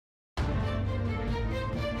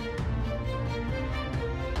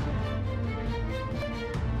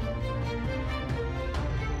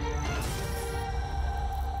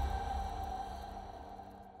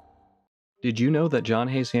Did you know that John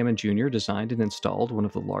Hays Hammond Jr. designed and installed one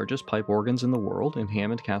of the largest pipe organs in the world in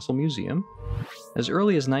Hammond Castle Museum? As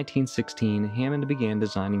early as 1916, Hammond began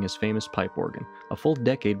designing his famous pipe organ, a full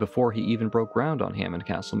decade before he even broke ground on Hammond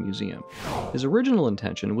Castle Museum. His original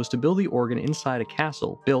intention was to build the organ inside a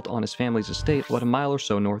castle built on his family's estate about a mile or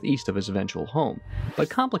so northeast of his eventual home, but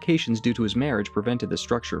complications due to his marriage prevented the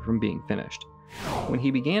structure from being finished. When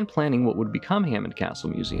he began planning what would become Hammond Castle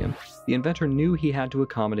Museum, the inventor knew he had to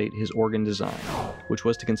accommodate his organ design, which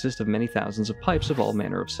was to consist of many thousands of pipes of all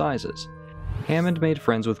manner of sizes. Hammond made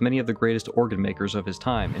friends with many of the greatest organ makers of his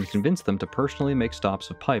time and convinced them to personally make stops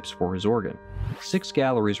of pipes for his organ. 6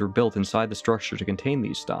 galleries were built inside the structure to contain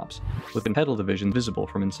these stops, with the pedal division visible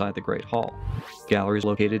from inside the Great Hall. Galleries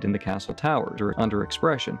located in the castle towers are under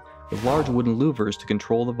expression, with large wooden louvers to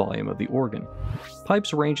control the volume of the organ.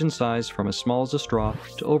 Pipes range in size from as small as a straw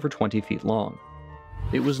to over 20 feet long.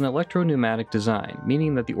 It was an electro-pneumatic design,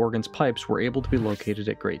 meaning that the organ's pipes were able to be located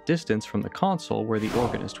at great distance from the console where the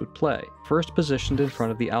organist would play. First positioned in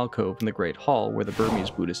front of the alcove in the Great Hall where the Burmese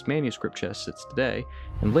Buddhist manuscript chest sits today,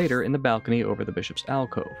 and later in the balcony over the bishop's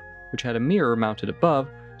alcove, which had a mirror mounted above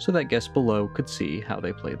so that guests below could see how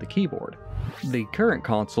they played the keyboard. The current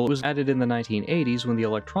console was added in the 1980s when the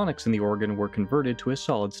electronics in the organ were converted to a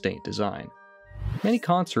solid-state design. Many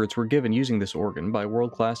concerts were given using this organ by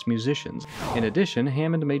world-class musicians. In addition,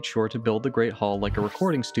 Hammond made sure to build the Great Hall like a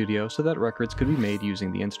recording studio so that records could be made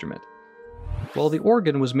using the instrument. While the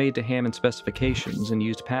organ was made to Hammond specifications and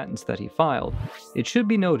used patents that he filed, it should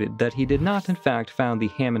be noted that he did not in fact found the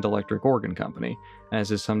Hammond Electric Organ Company,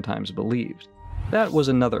 as is sometimes believed. That was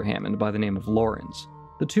another Hammond by the name of Lawrence.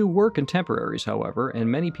 The two were contemporaries, however, and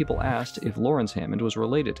many people asked if Lawrence Hammond was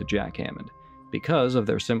related to Jack Hammond. Because of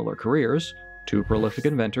their similar careers, two prolific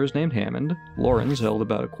inventors named Hammond, Lawrence held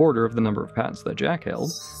about a quarter of the number of patents that Jack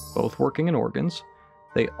held, both working in organs.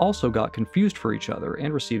 They also got confused for each other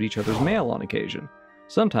and received each other's mail on occasion.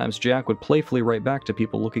 Sometimes Jack would playfully write back to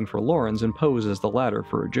people looking for Lawrence and pose as the latter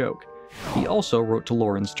for a joke. He also wrote to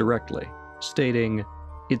Lawrence directly, stating,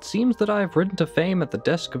 "It seems that I have risen to fame at the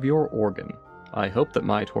desk of your organ. I hope that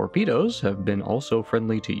my torpedoes have been also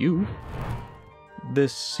friendly to you."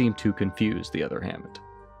 This seemed to confuse the other Hammond.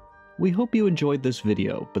 We hope you enjoyed this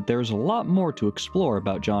video, but there's a lot more to explore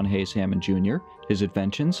about John Hays Hammond Jr., his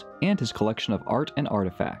inventions, and his collection of art and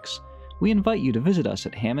artifacts. We invite you to visit us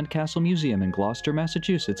at Hammond Castle Museum in Gloucester,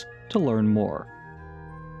 Massachusetts to learn more.